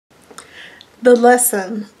The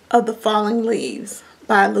Lesson of the Falling Leaves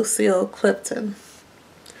by Lucille Clifton.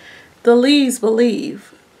 The leaves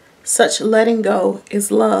believe. Such letting go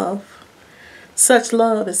is love. Such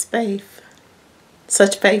love is faith.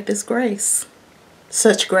 Such faith is grace.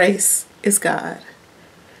 Such grace is God.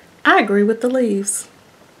 I agree with the leaves.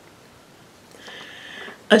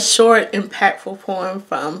 A short, impactful poem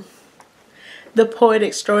from the poet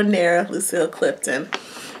extraordinaire Lucille Clifton.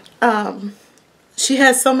 She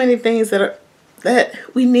has so many things that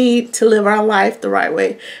we need to live our life the right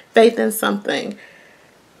way. Faith in something.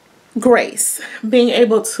 Grace. Being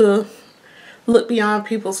able to look beyond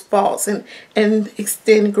people's faults and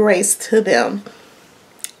extend grace to them.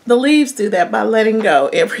 The leaves do that by letting go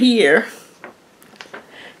every year.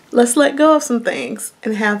 Let's let go of some things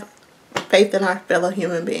and have faith in our fellow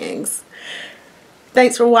human beings.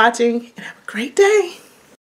 Thanks for watching and have a great day.